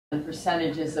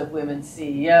percentages of women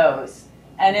CEOs,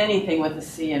 and anything with a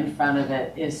C in front of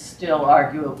it is still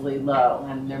arguably low.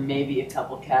 And there may be a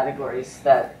couple categories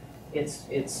that it's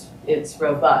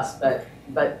robust,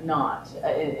 but not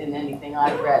in anything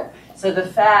I've read. So the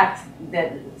fact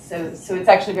that so it's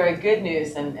actually very good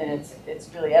news, and it's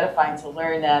really edifying to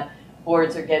learn that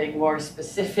boards are getting more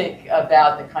specific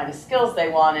about the kind of skills they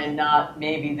want, and not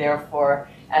maybe therefore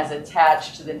as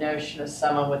attached to the notion of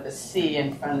someone with a C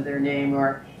in front of their name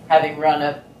or having run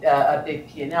a big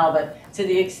P&L. But to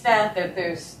the extent that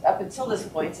there's, up until this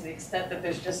point, to the extent that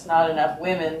there's just not enough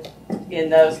women in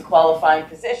those qualifying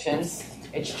positions,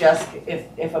 it's just,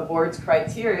 if a board's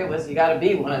criteria was you got to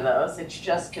be one of those, it's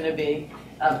just going to be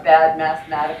a bad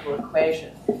mathematical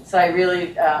equation. So I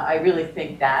really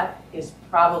think that is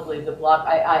probably the block.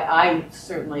 I'm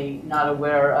certainly not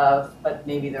aware of, but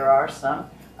maybe there are some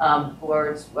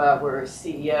boards where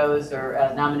CEOs or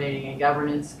nominating and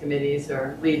governance committees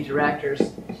or lead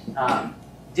directors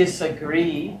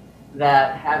disagree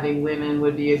that having women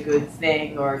would be a good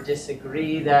thing, or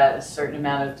disagree that a certain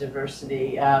amount of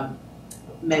diversity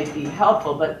may be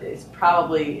helpful, but it's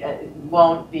probably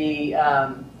won't be.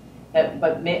 I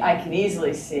can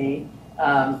easily see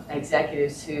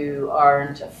executives who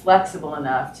aren't flexible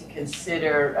enough to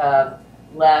consider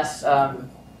less,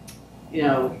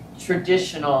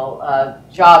 traditional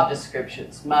job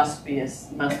descriptions. Must be a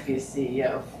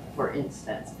CEO, for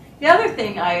instance. The other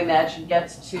thing I imagine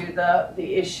gets to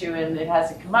the issue, and it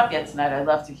hasn't come up yet tonight, I'd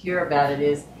love to hear about it,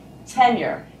 is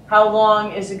tenure. How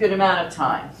long is a good amount of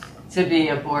time to be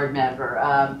a board member?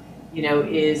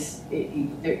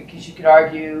 Because you could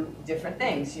argue different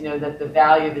things, that the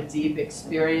value of a deep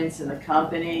experience in the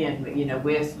company, and,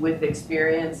 with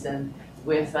experience and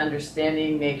with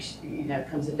understanding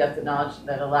comes a depth of knowledge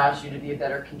that allows you to be a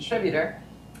better contributor.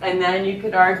 And then you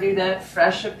could argue that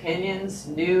fresh opinions,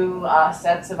 new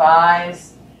sets of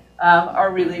eyes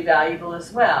are really valuable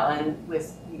as well. And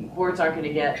with boards aren't going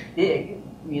to get big,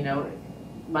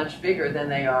 much bigger than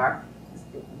they are.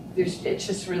 It's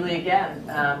just really, again,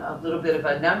 a little bit of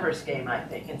a numbers game, I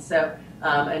think. And so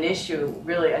an issue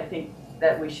really I think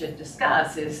that we should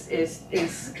discuss is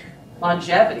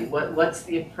longevity. What's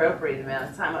the appropriate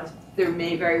amount of time? There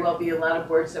may very well be a lot of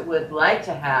boards that would like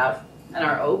to have and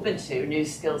are open to new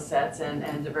skill sets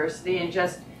and diversity, and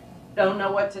just don't know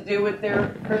what to do with their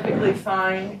perfectly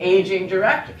fine aging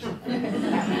directors.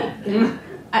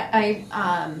 I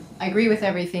agree with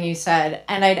everything you said,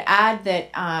 and I'd add that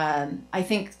I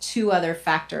think two other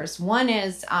factors. One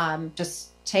is just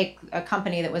take a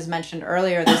company that was mentioned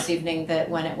earlier this evening that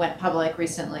when it went public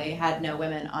recently had no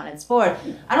women on its board.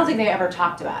 I don't think they ever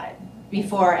talked about it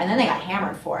before, and then they got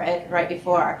hammered for it right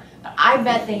before. But I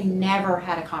bet they never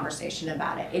had a conversation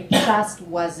about it. It just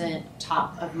wasn't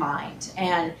top of mind.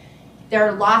 And there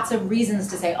are lots of reasons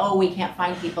to say, oh, we can't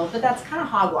find people, but that's kind of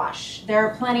hogwash. There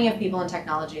are plenty of people in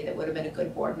technology that would have been a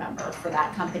good board member for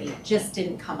that company. It just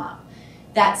didn't come up.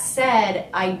 That said,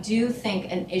 I do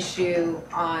think an issue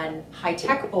on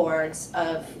high-tech boards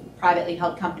of privately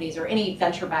held companies or any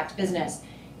venture-backed business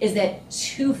is that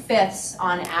 2/5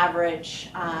 on average,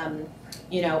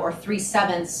 or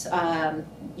 3/7,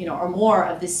 or more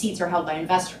of the seats are held by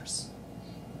investors.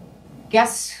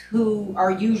 Guess who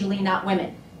are usually not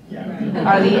women?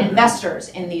 Are the investors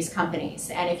in these companies.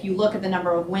 And if you look at the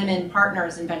number of women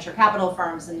partners in venture capital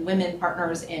firms and women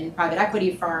partners in private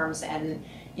equity firms and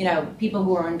people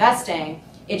who are investing,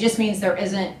 it just means there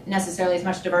isn't necessarily as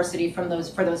much diversity for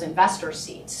those investor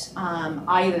seats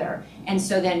either. And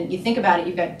so then you think about it,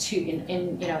 you've got two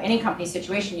in any company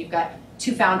situation, you've got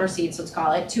 2 founder seats, let's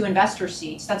call it, 2 investor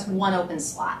seats. That's 1 open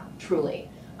slot, truly,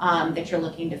 that you're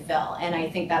looking to fill. And I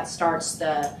think that starts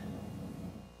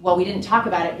well, we didn't talk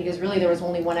about it because really there was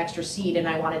only 1 extra seat, and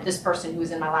I wanted this person who was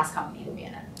in my last company to be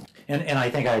in it. And I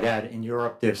think I'd add, in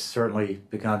Europe, they've certainly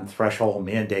begun threshold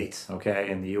mandates, okay?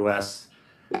 And the U.S.,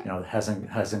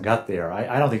 hasn't got there.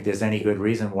 I don't think there's any good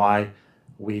reason why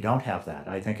we don't have that.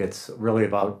 I think it's really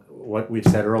about what we've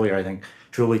said earlier. I think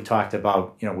Julie talked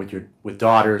about, with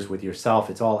daughters, with yourself,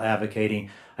 it's all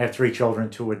advocating. I have 3 children,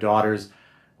 2 are daughters.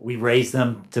 We raised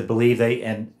them to believe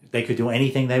they could do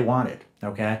anything they wanted,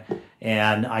 okay?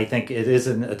 And I think it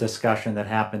isn't a discussion that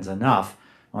happens enough.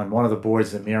 On one of the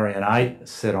boards that Mary and I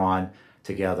sit on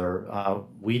together,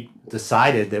 we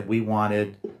decided that we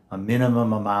wanted a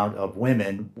minimum amount of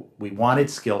women. We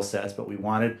wanted skill sets, but we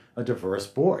wanted a diverse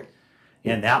board.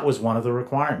 And that was one of the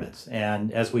requirements.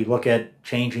 And as we look at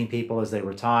changing people as they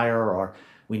retire, or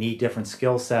we need different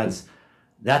skill sets,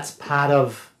 that's part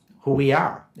of who we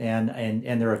are. And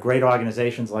there are great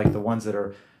organizations like the ones that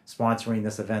are sponsoring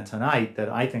this event tonight that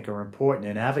I think are important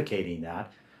in advocating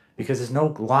that. because there's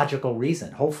no logical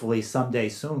reason. Hopefully someday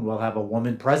soon we'll have a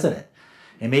woman president.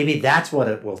 And maybe that's what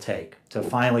it will take to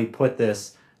finally put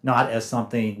this not as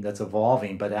something that's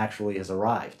evolving, but actually has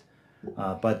arrived.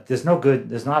 But there's not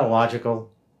a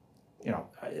logical,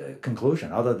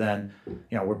 conclusion other than,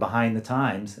 we're behind the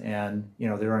times, and,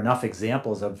 there are enough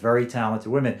examples of very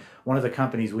talented women. One of the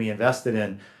companies we invested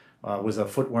in was a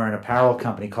footwear and apparel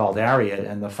company called Ariat,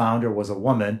 and the founder was a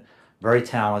woman, very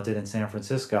talented in San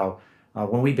Francisco.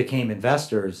 When we became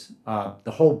investors,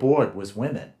 the whole board was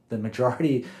women. The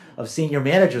majority of senior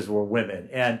managers were women.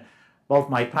 And both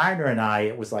my partner and I,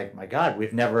 it was like, my God,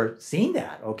 we've never seen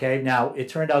that, okay? Now, it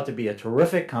turned out to be a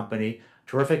terrific company,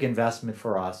 terrific investment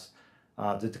for us.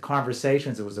 The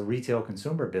conversations, it was a retail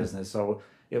consumer business, so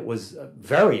it was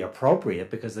very appropriate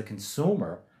because the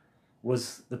consumer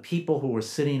was the people who were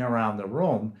sitting around the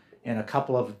room, and a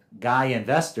couple of guy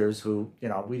investors who,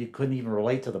 we couldn't even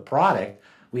relate to the product.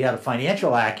 We had a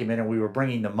financial acumen, and we were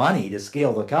bringing the money to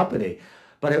scale the company.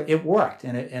 But it worked,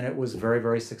 and it was very,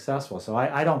 very successful. So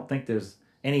I don't think there's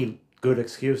any good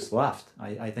excuse left.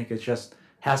 I think it just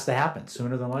has to happen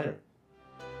sooner than later.